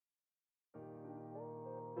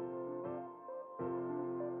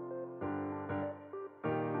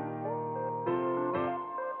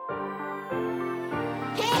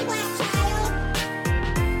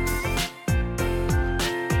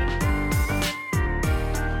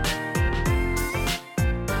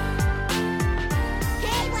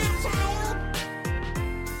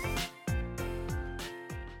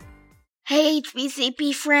Hey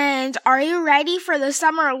HBCP friends, are you ready for the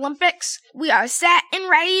Summer Olympics? We are set and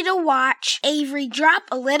ready to watch Avery drop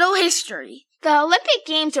a little history. The Olympic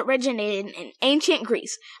Games originated in ancient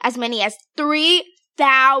Greece as many as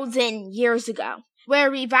 3,000 years ago, were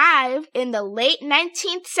revived in the late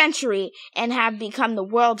 19th century and have become the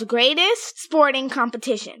world's greatest sporting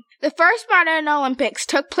competition. The first modern Olympics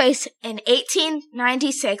took place in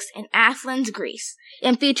 1896 in Athens, Greece,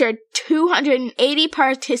 and featured 280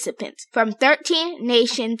 participants from 13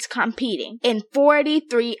 nations competing in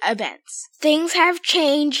 43 events. Things have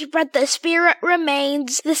changed, but the spirit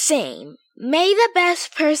remains the same. May the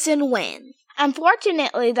best person win.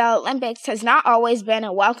 Unfortunately, the Olympics has not always been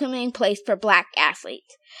a welcoming place for black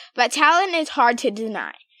athletes, but talent is hard to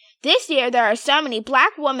deny. This year, there are so many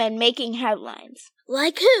black women making headlines.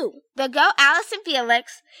 Like who? The GOAT Allison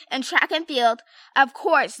Felix in track and field, of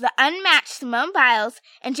course, the unmatched Simone Biles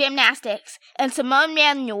in gymnastics, and Simone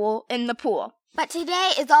Manuel in the pool. But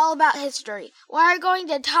today is all about history. We're going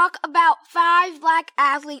to talk about 5 black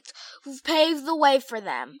athletes who've paved the way for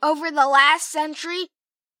them over the last century.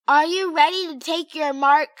 Are you ready to take your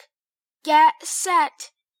mark? Get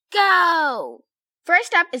set, go!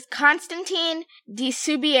 First up is Constantine de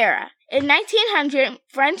Soubiera. In 1900,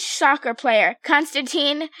 French soccer player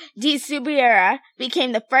Constantine de Soubiera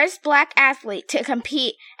became the first black athlete to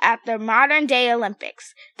compete at the modern-day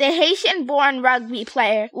Olympics. The Haitian-born rugby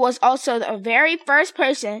player was also the very first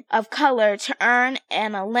person of color to earn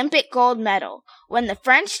an Olympic gold medal when the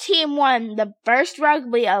French team won the first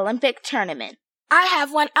rugby Olympic tournament. I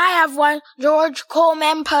have one. George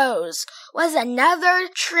Coleman Pose was another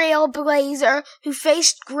trailblazer who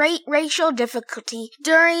faced great racial difficulty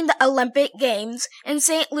during the Olympic Games in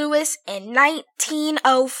St. Louis in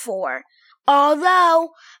 1904. Although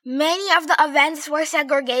many of the events were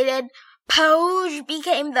segregated, Pose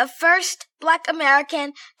became the first black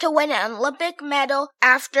American to win an Olympic medal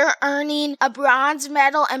after earning a bronze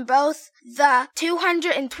medal in both the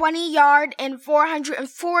 220-yard and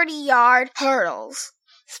 440-yard hurdles.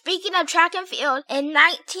 Speaking of track and field, in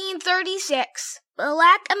 1936,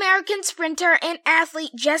 black American sprinter and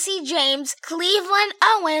athlete Jesse James Cleveland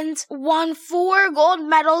Owens won 4 gold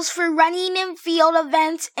medals for running in field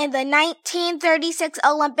events in the 1936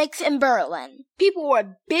 Olympics in Berlin. People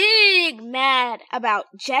were big mad about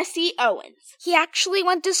Jesse Owens. He actually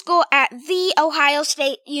went to school at The Ohio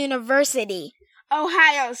State University.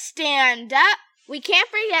 Ohio, stand up! We can't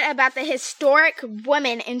forget about the historic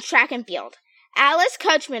women in track and field. Alice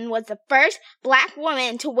Coachman was the first black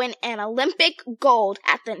woman to win an Olympic gold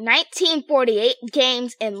at the 1948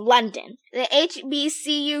 Games in London. The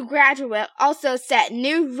HBCU graduate also set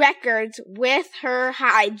new records with her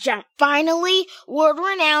high jump. Finally,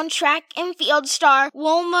 world-renowned track and field star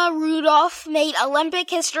Wilma Rudolph made Olympic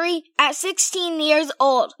history at 16 years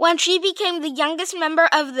old when she became the youngest member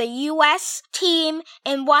of the U.S. team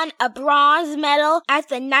and won a bronze medal at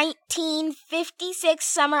the 1956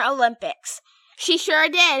 Summer Olympics. She sure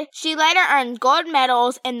did. She later earned gold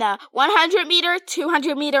medals in the 100-meter,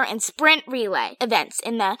 200-meter, and sprint relay events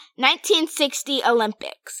in the 1960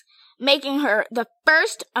 Olympics, making her the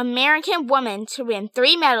first American woman to win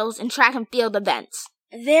 3 medals in track and field events.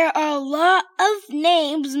 There are a lot of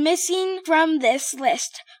names missing from this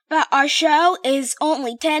list, but our show is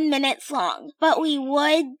only 10 minutes long. But we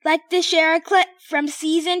would like to share a clip from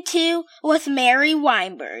Season 2 with Mary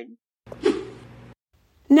Weinberg.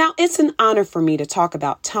 Now, it's an honor for me to talk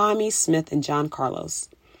about Tommie Smith and John Carlos.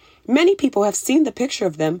 Many people have seen the picture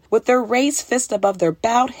of them with their raised fists above their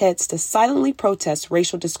bowed heads to silently protest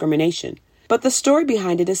racial discrimination. But the story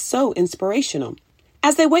behind it is so inspirational.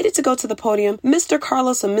 As they waited to go to the podium, Mr.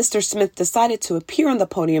 Carlos and Mr. Smith decided to appear on the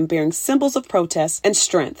podium bearing symbols of protest and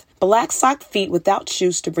strength: black socked feet without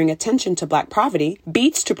shoes to bring attention to black poverty,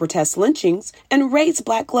 beads to protest lynchings, and raised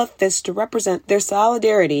black gloved fists to represent their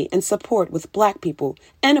solidarity and support with black people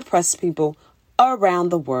and oppressed people around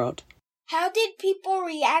the world. How did people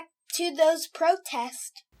react to those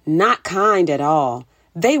protests? Not kind at all.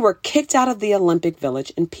 They were kicked out of the Olympic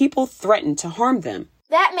Village and people threatened to harm them.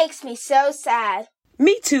 That makes me so sad.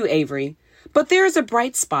 Me too, Avery. But there is a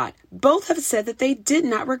bright spot. Both have said that they did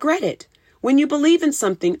not regret it. When you believe in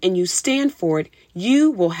something and you stand for it, you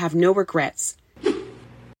will have no regrets.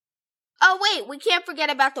 Oh wait, we can't forget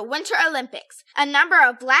about the Winter Olympics. A number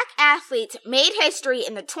of black athletes made history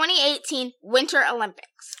in the 2018 Winter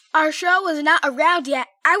Olympics. Our show was not around yet.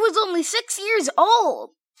 I was only 6 years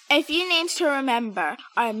old. A few names to remember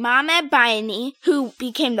are Mama Bioney, who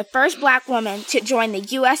became the first black woman to join the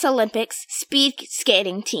U.S. Olympics speed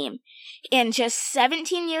skating team, and just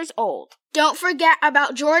 17 years old. Don't forget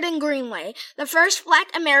about Jordan Greenway, the first Black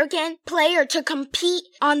American player to compete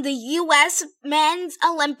on the U.S. men's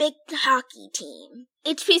Olympic hockey team.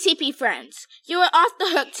 HPCP friends, you are off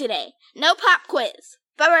the hook today. No pop quiz.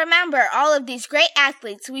 But remember all of these great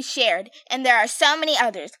athletes we shared, and there are so many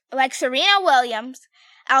others, like Serena Williams,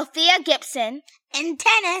 Althea Gibson, in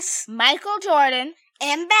tennis, Michael Jordan,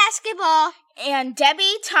 in basketball, and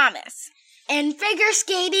Debbie Thomas. In figure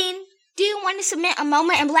skating, do you want to submit a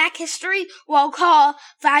moment in Black history? Well, call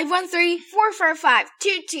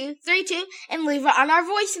 513-445-2232 and leave it on our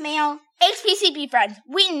voicemail. HPCP friends,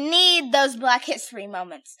 we need those Black history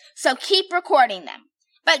moments, so keep recording them.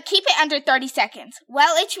 But keep it under 30 seconds.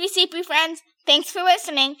 Well, HPCP friends, thanks for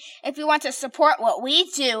listening. If you want to support what we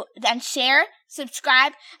do, then share,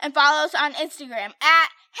 subscribe, and follow us on Instagram at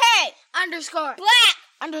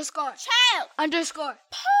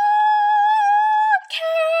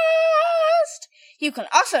hey_black_child_podcast. You can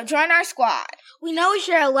also join our squad. We know we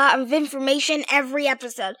share a lot of information every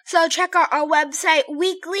episode, so check out our website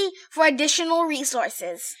weekly for additional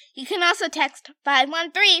resources. You can also text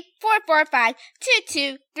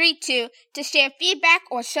 513-445-2232 to share feedback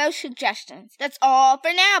or show suggestions. That's all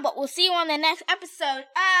for now, but we'll see you on the next episode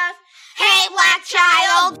of Hey Black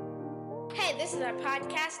Child! Hey, this is our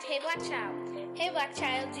podcast, Hey Black Child. Hey Black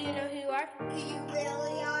Child, do you know who you are? You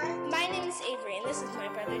really are? My name is Avery, and this is my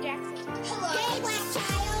brother Jackson. Hello. Hey Black Child.